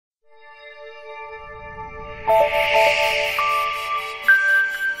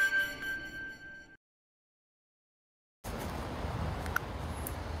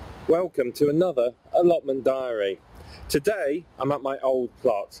Welcome to another allotment diary. Today I'm at my old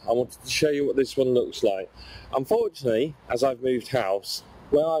plot. I wanted to show you what this one looks like. Unfortunately, as I've moved house,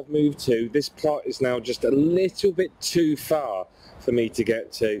 where I've moved to, this plot is now just a little bit too far for me to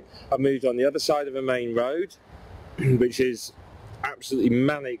get to. I've moved on the other side of a main road, which is absolutely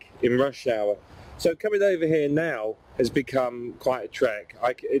manic in rush hour. So coming over here now has become quite a trek.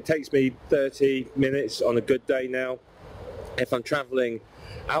 It takes me 30 minutes on a good day now. If I'm travelling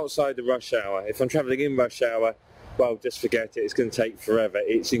outside the rush hour, if I'm travelling in rush hour, well, just forget it, it's going to take forever.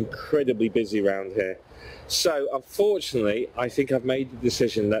 It's incredibly busy around here. So unfortunately, I think I've made the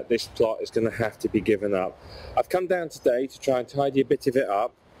decision that this plot is going to have to be given up. I've come down today to try and tidy a bit of it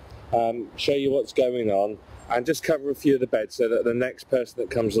up, show you what's going on, and just cover a few of the beds so that the next person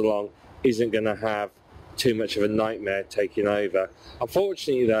that comes along isn't going to have too much of a nightmare taking over.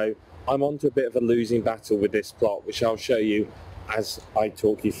 Unfortunately though, I'm onto a bit of a losing battle with this plot, which I'll show you as I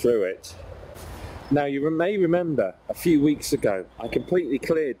talk you through it. Now you may remember a few weeks ago I completely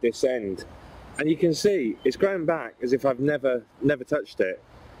cleared this end, and you can see it's grown back as if I've never touched it.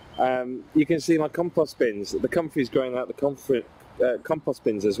 You can see my compost bins, the comfrey's growing out the compost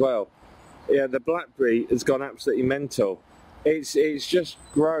bins as well. Yeah, the blackberry has gone absolutely mental. It's just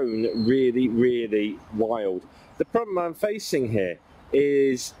grown really wild. The problem I'm facing here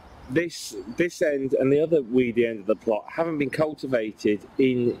is this end and the other weedy end of the plot haven't been cultivated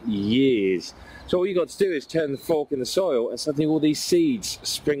in years. So all you've got to do is turn the fork in the soil and suddenly all these seeds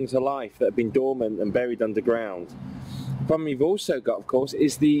spring to life that have been dormant and buried underground. The problem you've also got, of course,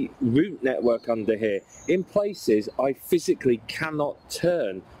 is the root network under here. In places I physically cannot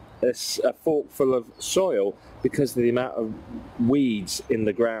turn a fork full of soil because of the amount of weeds in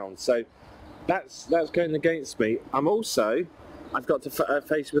the ground. So that's going against me. I've got to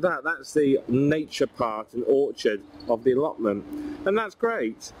face with that. That's the nature part and orchard of the allotment, and that's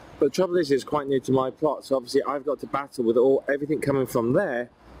great. But the trouble is, it's quite near to my plot, so obviously I've got to battle with everything coming from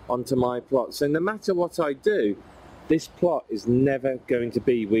there onto my plot. So no matter what I do, this plot is never going to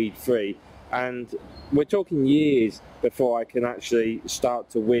be weed free, and we're talking years before I can actually start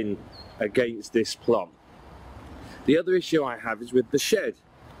to win against this plot. The other issue I have is with the shed.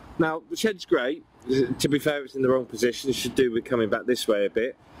 Now the shed's great. To be fair, it's in the wrong position. It should do with coming back this way a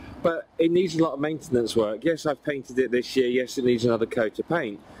bit, but it needs a lot of maintenance work. Yes, I've painted it this year. Yes, it needs another coat of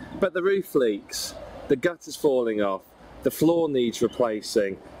paint, but the roof leaks, the gutter's falling off, the floor needs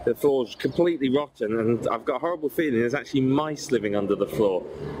replacing, the floor's completely rotten, and I've got a horrible feeling there's actually mice living under the floor.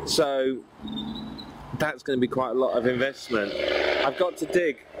 So that's going to be quite a lot of investment. I've got to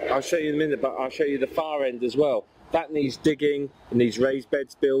dig. I'll show you in a minute, but I'll show you the far end as well. That needs digging, it needs raised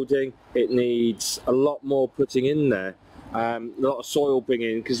beds building, it needs a lot more putting in there, a lot of soil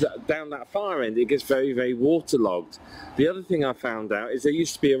bringing in, because down that far end it gets very waterlogged. The other thing I found out is there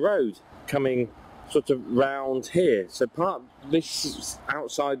used to be a road coming sort of round here, so part of this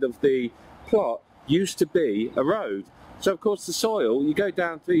outside of the plot used to be a road. So of course the soil, you go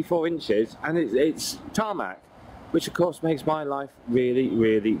down 3-4 inches and it's tarmac, which of course makes my life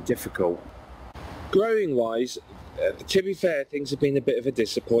really difficult. Growing wise, to be fair, things have been a bit of a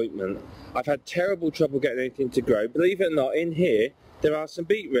disappointment. I've had terrible trouble getting anything to grow. Believe it or not, in here there are some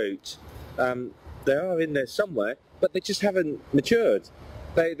beetroot. They are in there somewhere, but they just haven't matured.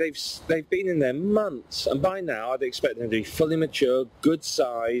 They've been in there months, and by now I'd expect them to be fully mature, good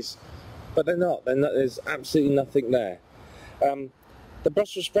size, but they're not. There's absolutely nothing there. The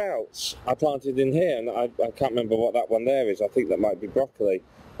Brussels sprouts I planted in here, and I can't remember what that one there is. I think that might be broccoli.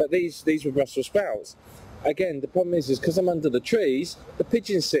 But these were Brussels sprouts. Again, the problem is because I'm under the trees, the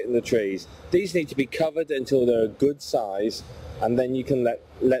pigeons sit in the trees. These need to be covered until they're a good size, and then you can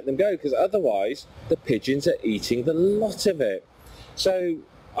let them go, because otherwise the pigeons are eating the lot of it. So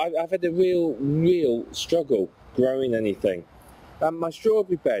I've had a real struggle growing anything. My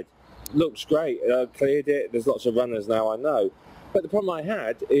strawberry bed looks great. I cleared it. There's lots of runners now, I know. But the problem I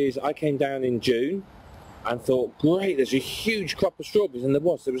had is I came down in June and thought, great, there's a huge crop of strawberries, and there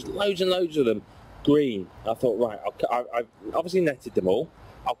was loads and loads of them, green. I thought, right, I've obviously netted them all.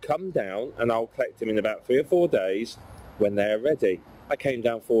 I'll come down and I'll collect them in about 3 or 4 days when they're ready. I came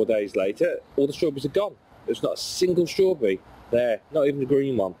down 4 days later, all the strawberries are gone. There's not a single strawberry there, not even a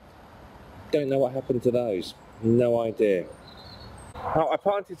green one. Don't know what happened to those. No idea. Now, I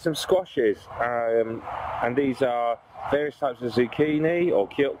planted some squashes, and these are various types of zucchini or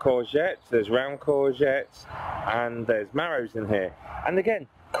courgettes. There's round courgettes and there's marrows in here. And again,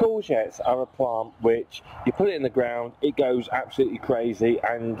 courgettes are a plant which you put it in the ground, it goes absolutely crazy,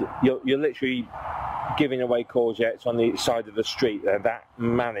 and you're literally giving away courgettes on the side of the street. They're that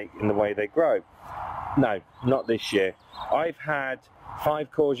manic in the way they grow. No, not this year. I've had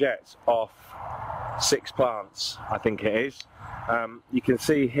 5 courgettes off 6 plants, I think it is. You can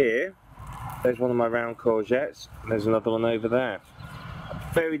see here, there's one of my round courgettes, and there's another one over there.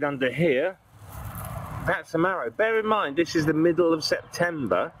 Buried under here, that's a marrow. Bear in mind, this is the middle of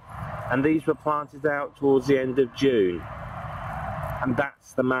September, and these were planted out towards the end of June. And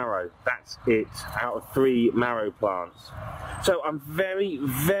that's the marrow, that's it, out of 3 marrow plants. So I'm very,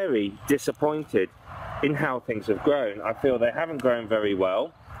 very disappointed in how things have grown. I feel they haven't grown very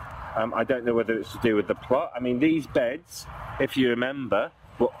well. I don't know whether it's to do with the plot. I mean, these beds, if you remember,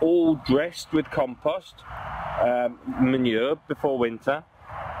 were all dressed with compost, manure before winter.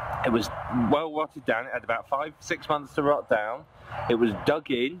 It was well rotted down. It had about 5-6 months to rot down. It was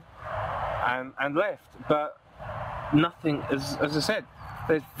dug in and left, but nothing, as I said,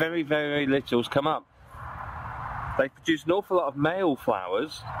 there's very, very little's come up. They produce an awful lot of male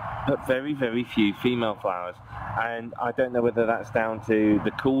flowers, but very, very few female flowers. And I don't know whether that's down to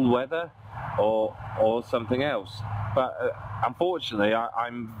the cool weather or something else. But unfortunately,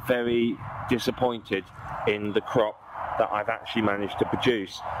 I'm very disappointed in the crop that I've actually managed to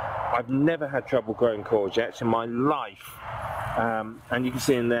produce. I've never had trouble growing courgettes in my life. And you can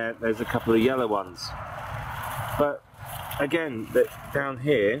see in there, there's a couple of yellow ones. But again, down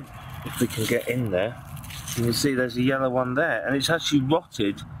here, if we can get in there, you can see there's a yellow one there, and it's actually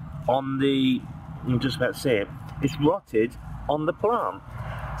rotted on the, I'm just about to see it, it's rotted on the plant.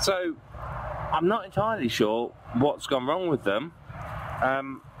 So I'm not entirely sure what's gone wrong with them.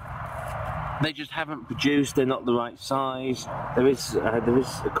 They just haven't produced, they're not the right size. There is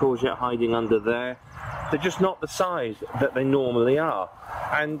a courgette hiding under there. They're just not the size that they normally are.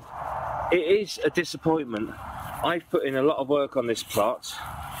 And it is a disappointment. I've put in a lot of work on this plot.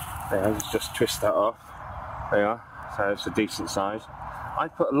 There, let's just twist that off. There you are, so it's a decent size.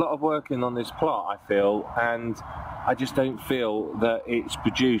 I've put a lot of work in on this plot, I feel, and I just don't feel that it's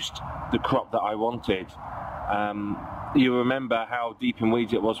produced the crop that I wanted. You remember how deep in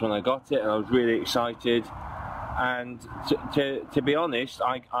weeds it was when I got it, and I was really excited. And to be honest,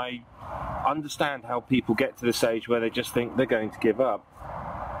 I understand how people get to the stage where they just think they're going to give up.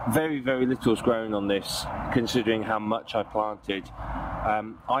 Very, very little's grown on this, considering how much I planted.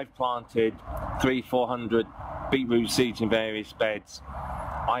 I've planted 300-400 beetroot seeds in various beds.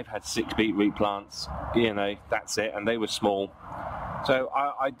 I've had 6 beetroot plants, you know, that's it, and they were small. So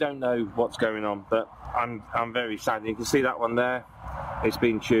I don't know what's going on, but I'm very sad. You can see that one there. It's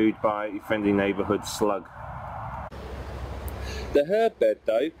been chewed by a friendly neighbourhood slug. The herb bed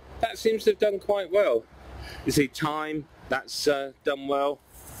though, that seems to have done quite well. You see thyme, that's done well.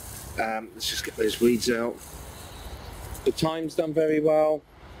 Let's just get those weeds out. The thyme's done very well.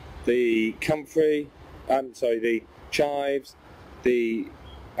 The comfrey, the chives, the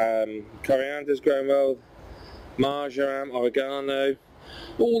coriander's grown well. Marjoram, oregano,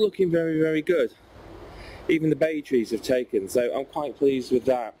 all looking very, very good. Even the bay trees have taken, so I'm quite pleased with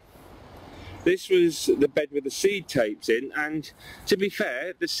that. This was the bed with the seed tapes in, and to be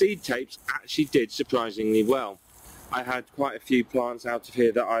fair, the seed tapes actually did surprisingly well. I had quite a few plants out of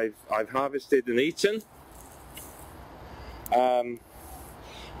here that I've harvested and eaten. But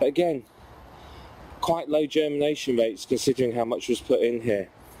again, quite low germination rates considering how much was put in here.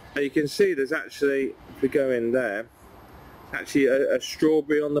 Now you can see there's actually, if we go in there, actually a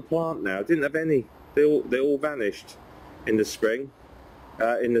strawberry on the plant now. Didn't have any. They all vanished in the spring,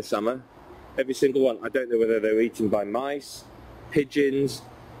 in the summer. Every single one. I don't know whether they were eaten by mice, pigeons,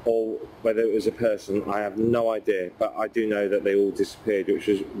 or whether it was a person. I have no idea, but I do know that they all disappeared, which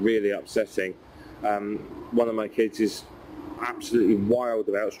was really upsetting. One of my kids is absolutely wild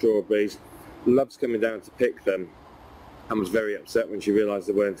about strawberries, loves coming down to pick them, and was very upset when she realised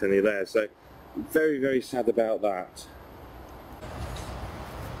there weren't any there. So very, very sad about that.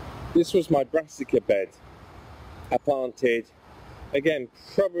 This was my brassica bed. I planted, again,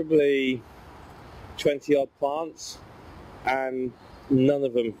 probably 20 odd plants, and none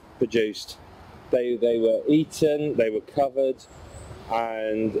of them produced. They were eaten, they were covered,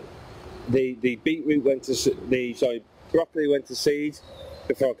 and the beetroot went to broccoli went to seed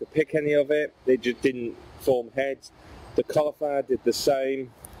before I could pick any of it. They just didn't form heads. The cauliflower did the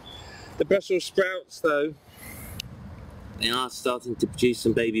same. The Brussels sprouts though, they are starting to produce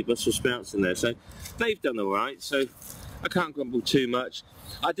some baby Brussels sprouts in there, so they've done alright, so I can't grumble too much.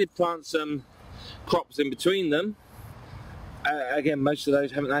 I did plant some crops in between them. Again, most of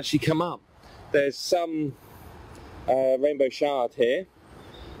those haven't actually come up. There's some rainbow shard here.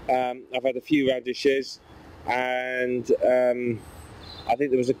 I've had a few radishes, and I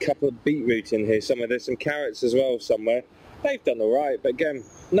think there was a couple of beetroot in here somewhere. There's some carrots as well somewhere. They've done all right, but again,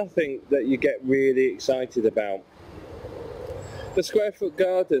 nothing that you get really excited about. The square foot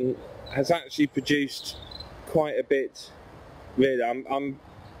garden has actually produced quite a bit. Really,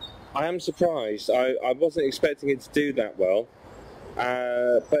 I am surprised. I wasn't expecting it to do that well,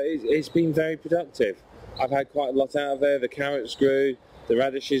 but it's been very productive. I've had quite a lot out of there. The carrots grew, the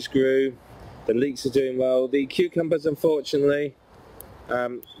radishes grew, the leeks are doing well. The cucumbers, unfortunately,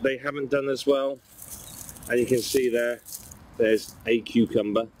 they haven't done as well. And you can see there's a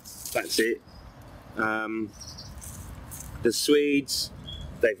cucumber. That's it. The Swedes,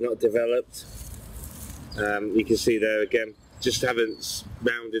 they've not developed. You can see there again, just haven't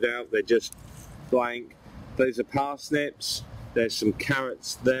rounded out, they're just blank. Those are parsnips, there's some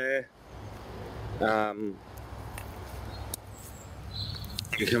carrots there. You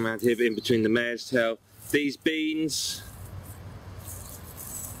come around here in between the mare's tail. These beans,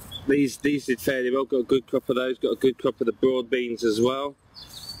 these did fairly well, got a good crop of those, got a good crop of the broad beans as well.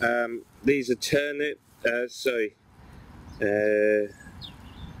 These are turnip, yeah,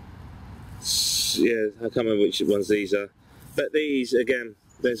 I can't remember which ones these are, but these, again,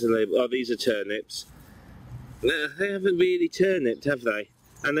 there's a label. Oh, these are turnips. No, they haven't really turnipped, have they?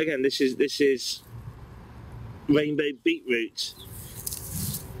 And again, this is rainbow beetroot,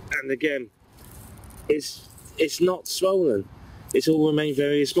 and again, it's not swollen. It's all remained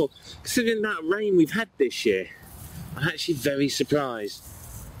very small. Considering that rain we've had this year, I'm actually very surprised.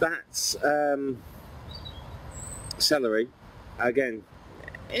 That's celery. Again,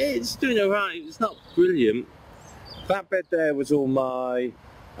 it's doing alright, it's not brilliant. That bed there was all my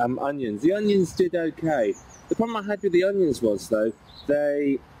onions. The onions did okay. The problem I had with the onions was, though,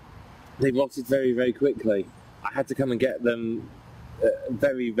 they rotted very, very quickly. I had to come and get them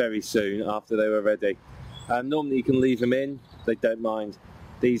very, very soon after they were ready. Normally you can leave them in, they don't mind.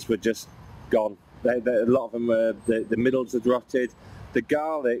 These were just gone. A lot of them were, the middles had rotted. The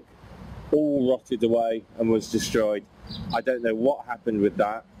garlic all rotted away and was destroyed. I don't know what happened with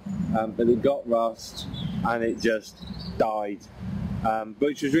that, but it got rust and it just died,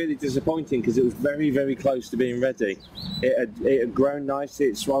 which was really disappointing because it was very, very close to being ready. It had grown nicely,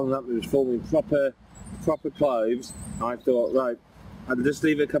 it swollen up, it was forming proper cloves. I thought, right, I'll just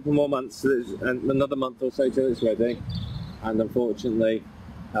leave it a couple more months, and another month or so till it's ready, and unfortunately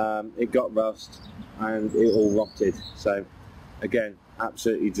it got rust and it all rotted. So again,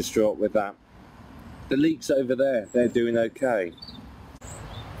 absolutely distraught with that. The leeks over there, they're doing okay.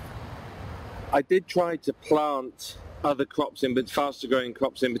 I did try to plant other crops but faster growing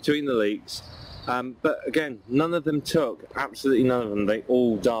crops in between the leeks, but again, none of them took, absolutely none of them. They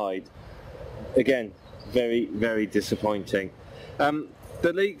all died. Again, very, very disappointing.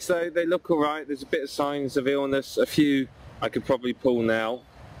 The leeks though, they look alright. There's a bit of signs of illness, a few I could probably pull now,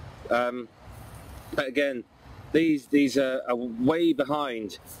 but again, these are way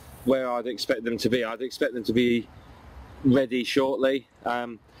behind where I'd expect them to be. I'd expect them to be ready shortly.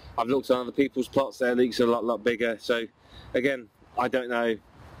 I've looked at other people's plots, their leeks are a lot bigger, so again, I don't know.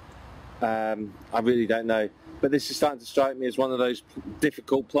 I really don't know, but this is starting to strike me as one of those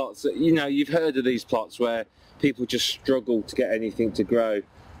difficult plots that, you know, you've heard of these plots where people just struggle to get anything to grow,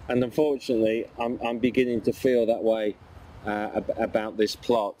 and unfortunately I'm beginning to feel that way about this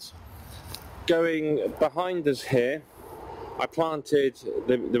plot. Going behind us here, I planted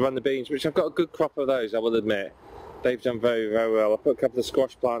the runner beans, which I've got a good crop of those, I will admit. They've done very, very well. I put a couple of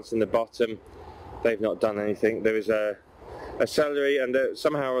squash plants in the bottom. They've not done anything. There is a celery, and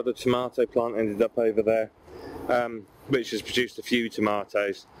somehow or other tomato plant ended up over there, which has produced a few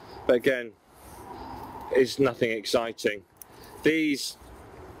tomatoes. But again, it's nothing exciting. These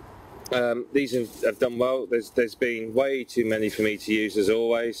have done well. There's been way too many for me to use, as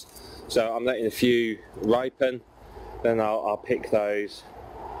always. So I'm letting a few ripen, then I'll pick those,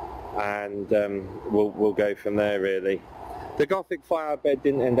 and we'll go from there really. The Gothic flower bed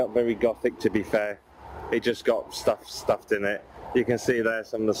didn't end up very Gothic, to be fair. It just got stuff stuffed in it. You can see there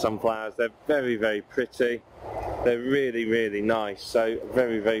some of the sunflowers. They're very, very pretty. They're really, really nice. So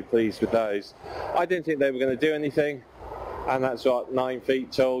very, very pleased with those. I didn't think they were going to do anything, and that's what, 9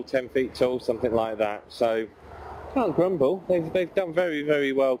 feet tall, 10 feet tall, something like that. So can't grumble. They've done very,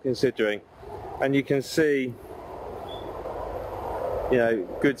 very well considering. And you can see, you know,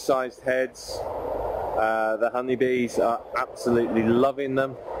 good sized heads. The honeybees are absolutely loving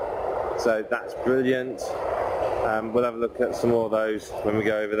them, so that's brilliant. We'll have a look at some more of those when we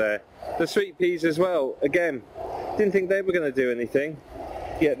go over there. The sweet peas as well, again, didn't think they were going to do anything,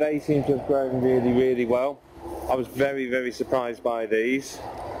 yet they seem to have grown really, really well. I was very, very surprised by these.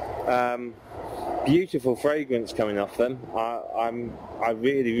 beautiful fragrance coming off them. I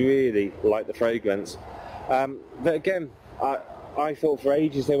really like the fragrance. But again, I thought for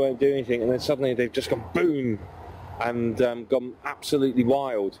ages they won't do anything, and then suddenly they've just gone boom and gone absolutely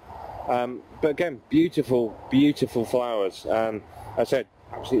wild. But again, beautiful flowers. I said,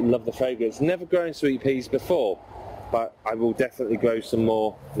 absolutely love the fragrance. Never grown sweet peas before, but I will definitely grow some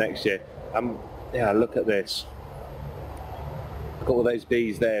more next year. Yeah, look at this. Look at all those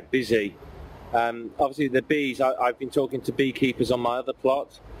bees there, busy. Obviously the bees, I've been talking to beekeepers on my other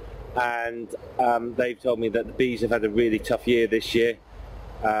plot, and they've told me that the bees have had a really tough year this year.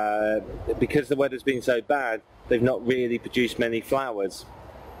 Because the weather's been so bad, they've not really produced many flowers,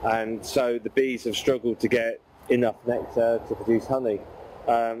 and so the bees have struggled to get enough nectar to produce honey.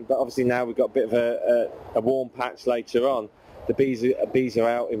 But obviously now we've got a bit of a warm patch later on. The bees are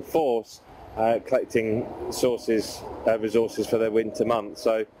out in force, collecting resources for their winter months.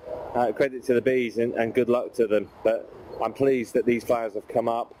 So credit to the bees and good luck to them. But I'm pleased that these flowers have come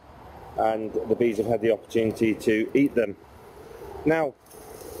up and the bees have had the opportunity to eat them. Now,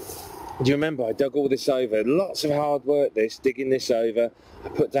 do you remember I dug all this over? Lots of hard work digging this over. I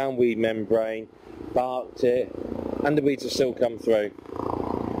put down weed membrane, barked it, and the weeds have still come through.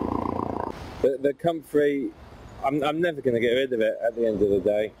 The comfrey, I'm never going to get rid of it at the end of the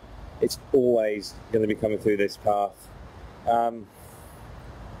day. It's always going to be coming through this path.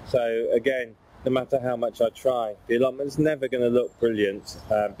 So again, no matter how much I try, the allotment's never going to look brilliant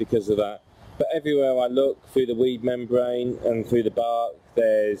because of that. But everywhere I look, through the weed membrane and through the bark,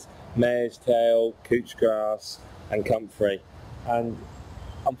 there's mare's tail, couch grass and comfrey. And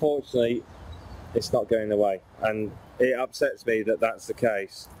unfortunately, it's not going away. And it upsets me that that's the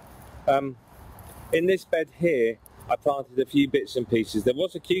case. In this bed here, I planted a few bits and pieces. There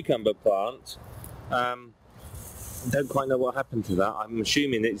was a cucumber plant. Don't quite know what happened to that. I'm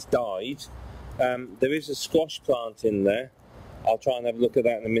assuming it's died. There is a squash plant in there. I'll try and have a look at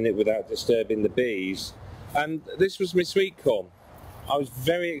that in a minute without disturbing the bees. And this was my sweet corn. I was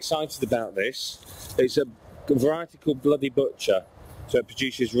very excited about this. It's a variety called Bloody Butcher, so it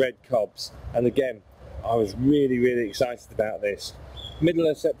produces red cobs. And again, I was really excited about this. Middle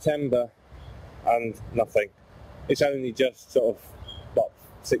of September and nothing. It's only just sort of, what,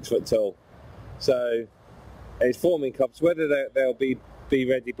 6 foot tall. So it's forming cobs. Whether they'll be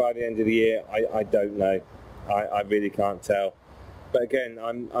ready by the end of the year, I don't know. I really can't tell. But again,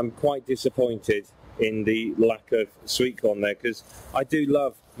 I'm quite disappointed in the lack of sweet corn there, because I do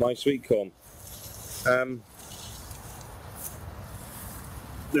love my sweet corn.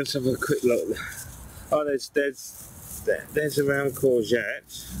 Let's have a quick look. Oh, there's a round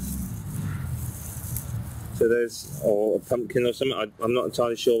courgette. So there's, or a pumpkin or something. I'm not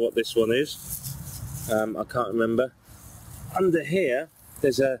entirely sure what this one is. I can't remember. Under here,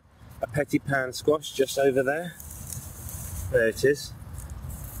 there's a petit pan squash just over there. There it is.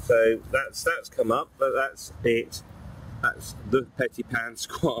 So that's come up, but that's it. That's the petit pan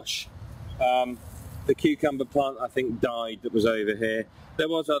squash. The cucumber plant, I think, died, that was over here. There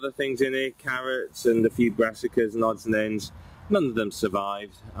was other things in here, carrots and a few brassicas and odds and ends. None of them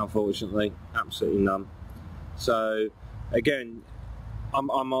survived, unfortunately. Absolutely none. So again, I'm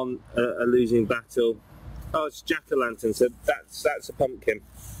on a losing battle. Oh, it's jack-o'-lantern, so that's a pumpkin.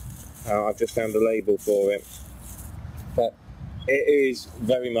 I've just found a label for it. But it is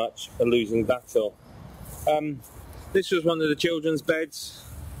very much a losing battle. This was one of the children's beds.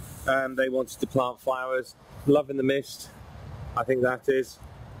 They wanted to plant flowers. Love in the Mist, I think that is.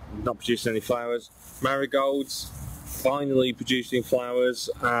 Not producing any flowers. Marigolds, finally producing flowers.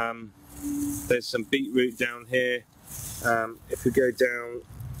 There's some beetroot down here. If we go down,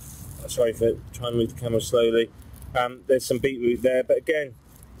 sorry for trying to move the camera slowly. There's some beetroot there, but again,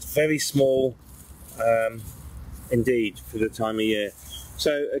 it's very small indeed for the time of year.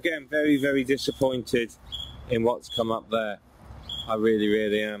 So again, very disappointed in what's come up there. I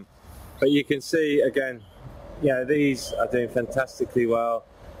really am. But you can see again, yeah, these are doing fantastically well.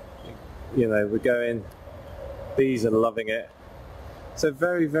 You know, we're going, bees are loving it. So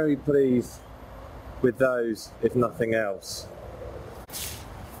very pleased with those, if nothing else.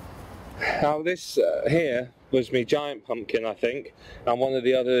 Now this here was my giant pumpkin, I think, and one of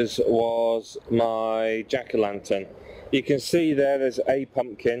the others was my jack-o'-lantern. You can see there's a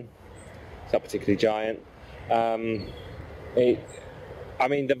pumpkin. It's not particularly giant. I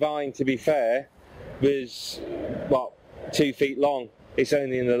mean, the vine, to be fair, was, what, 2 feet long. It's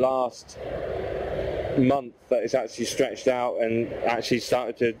only in the last month that it's actually stretched out and actually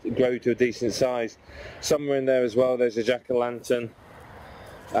started to grow to a decent size. Somewhere in there as well, there's a jack-o'-lantern.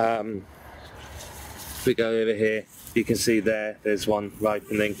 If we go over here, you can see there's one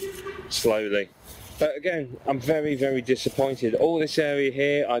ripening slowly. But again, I'm very, very disappointed. All this area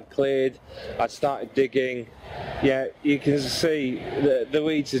here I'd cleared, I'd started digging. Yeah, you can see the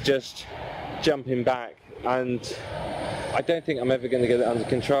weeds are just jumping back, and I don't think I'm ever going to get it under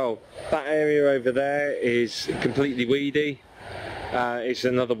control. That area over there is completely weedy. It's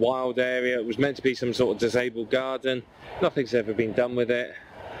another wild area. It was meant to be some sort of disabled garden. Nothing's ever been done with it,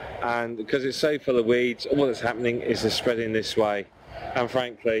 and because it's so full of weeds, all that's happening is they're spreading this way. And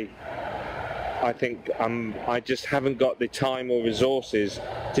frankly, I think I just haven't got the time or resources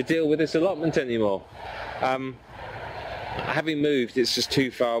to deal with this allotment anymore. Having moved, it's just too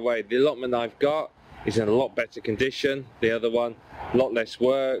far away. The allotment I've got is in a lot better condition. The other one, a lot less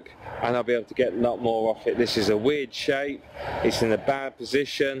work, and I'll be able to get a lot more off it. This is a weird shape, it's in a bad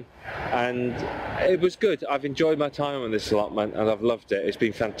position, and it was good. I've enjoyed my time on this allotment and I've loved it. It's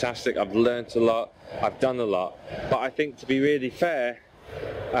been fantastic. I've learnt a lot, I've done a lot, but I think, to be really fair,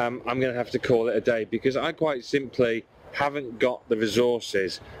 I'm going to have to call it a day, because I quite simply haven't got the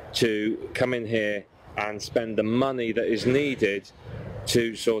resources to come in here and spend the money that is needed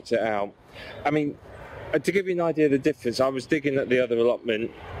to sort it out. I mean, to give you an idea of the difference, I was digging at the other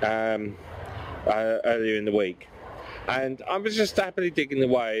allotment earlier in the week, and I was just happily digging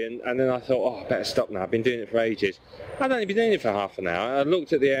away, and then I thought, oh, I better stop now. I've been doing it for ages. I'd only been doing it for half an hour. I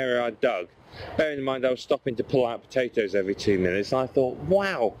looked at the area I dug, bearing in mind I was stopping to pull out potatoes every 2 minutes, and I thought,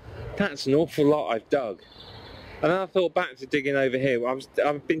 wow, that's an awful lot I've dug. And then I thought back to digging over here.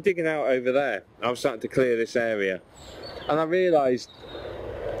 I've been digging out over there. I was starting to clear this area, and I realised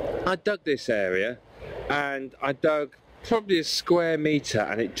I dug this area, and I dug probably a square metre,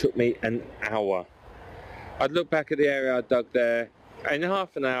 and it took me an hour. I'd look back at the area I dug there in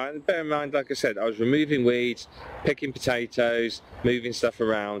half an hour, and bear in mind, like I said, I was removing weeds, picking potatoes, moving stuff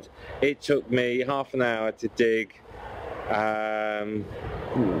around. It took me half an hour to dig 10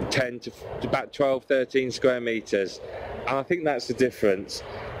 to about 12, 13 square metres, and I think that's the difference.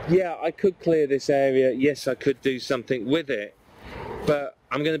 Yeah, I could clear this area, yes, I could do something with it, but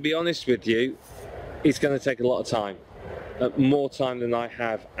I'm going to be honest with you, it's going to take a lot of time, more time than I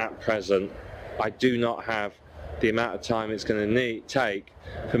have at present. I do not have the amount of time it's going to take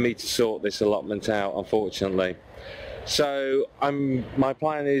for me to sort this allotment out, unfortunately. So my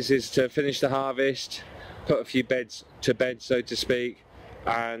plan is to finish the harvest, put a few beds to bed, so to speak,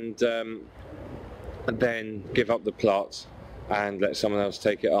 and then give up the plot and let someone else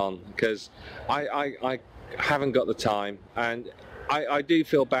take it on, because I haven't got the time, and I do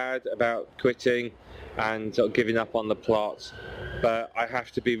feel bad about quitting and sort of giving up on the plot, but I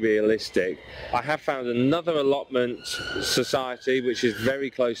have to be realistic. I have found another allotment society which is very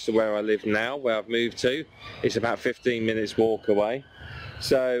close to where I live now, where I've moved to. It's about 15 minutes walk away,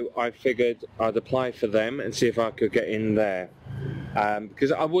 so I figured I'd apply for them and see if I could get in there,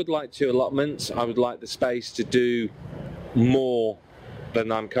 because I would like 2 allotments. I would like the space to do more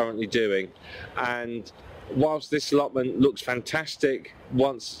than I'm currently doing, and whilst this allotment looks fantastic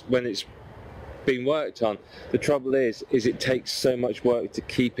when it's been worked on, the trouble is it takes so much work to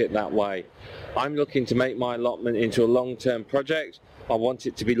keep it that way. I'm looking to make my allotment into a long-term project. I want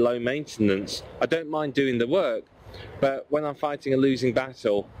it to be low maintenance. I don't mind doing the work, but when I'm fighting a losing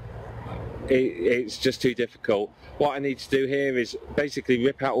battle, it's just too difficult. What I need to do here is basically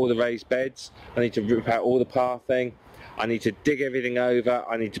rip out all the raised beds. I need to rip out all the pathing. I need to dig everything over.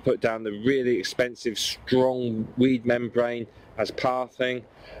 I need to put down the really expensive strong weed membrane as pathing.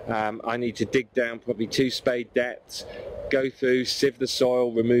 I need to dig down probably 2 spade depths, go through, sieve the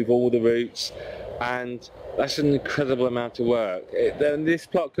soil, remove all the roots, and that's an incredible amount of work. This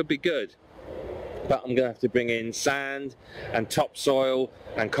plot could be good, but I'm going to have to bring in sand and topsoil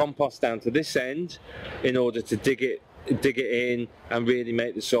and compost down to this end in order to dig it in and really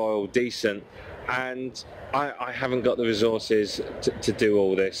make the soil decent, and I haven't got the resources to do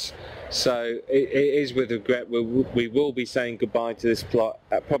all this. So it is with regret we will be saying goodbye to this plot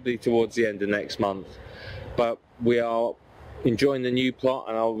probably towards the end of next month, but we are enjoying the new plot,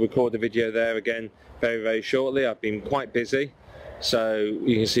 and I'll record a video there again very, very shortly. I've been quite busy, so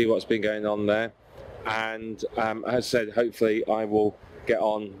you can see what's been going on there, and as I said, hopefully I will get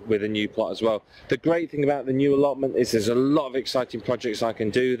on with a new plot as well. The great thing about the new allotment is there's a lot of exciting projects I can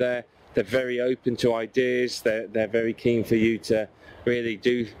do there. They're very open to ideas. They're very keen for you to really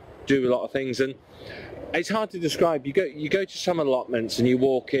do a lot of things, and it's hard to describe. You go to some allotments and you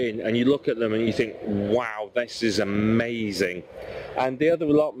walk in and you look at them and you think, wow, this is amazing, and the other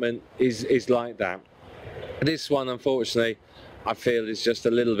allotment is like that. This one, unfortunately, I feel is just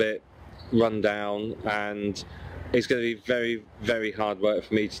a little bit run down, and it's going to be very, very hard work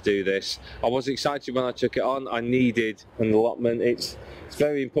for me to do this. I was excited when I took it on. I needed an allotment. It's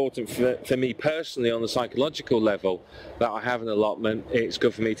very important for me personally on the psychological level that I have an allotment. It's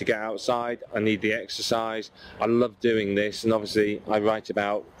good for me to get outside. I need the exercise. I love doing this, and obviously I write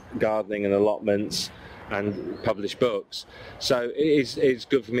about gardening and allotments and publish books, so it's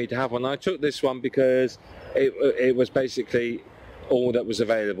good for me to have one. I took this one because it was basically all that was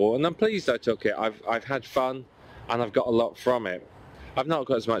available, and I'm pleased I took it. I've had fun and I've got a lot from it. I've not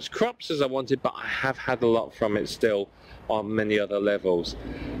got as much crops as I wanted, but I have had a lot from it still on many other levels.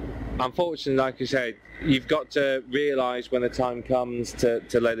 Unfortunately, like I said, you've got to realise when the time comes to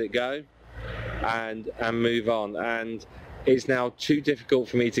let it go and move on, and it's now too difficult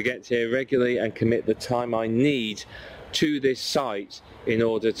for me to get here regularly and commit the time I need to this site in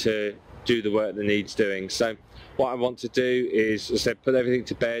order to do the work that needs doing. So what I want to do is, as I said, put everything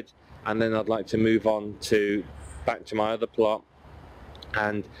to bed, and then I'd like to move on back to my other plot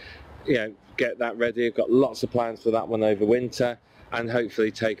and get that ready. I've got lots of plans for that one over winter, and hopefully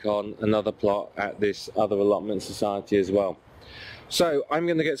take on another plot at this other allotment society as well. So I'm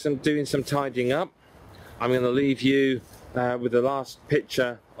going to get doing some tidying up. I'm going to leave you with the last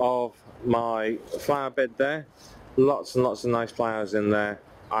picture of my flower bed there. Lots and lots of nice flowers in there.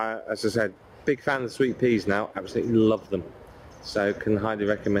 As I said, big fan of sweet peas now, absolutely love them, so can highly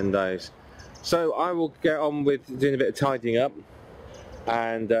recommend those. So I will get on with doing a bit of tidying up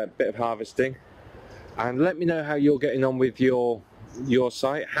and a bit of harvesting, and let me know how you're getting on with your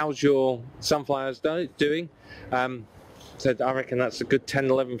site. How's your sunflowers doing? So I reckon that's a good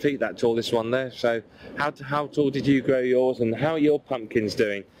 10-11 feet, that tall, this one there. So how tall did you grow yours, and how are your pumpkins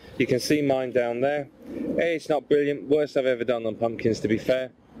doing? You can see mine down there. It's not brilliant, worst I've ever done on pumpkins, to be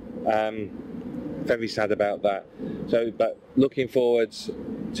fair. Very sad about that. So, but looking forwards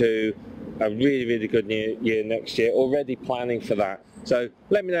to a really, really good year next year, already planning for that. So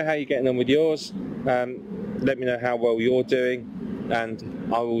let me know how you're getting on with yours. Let me know how well you're doing,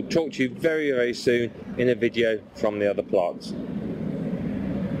 and I will talk to you very, very soon in a video from the other plots.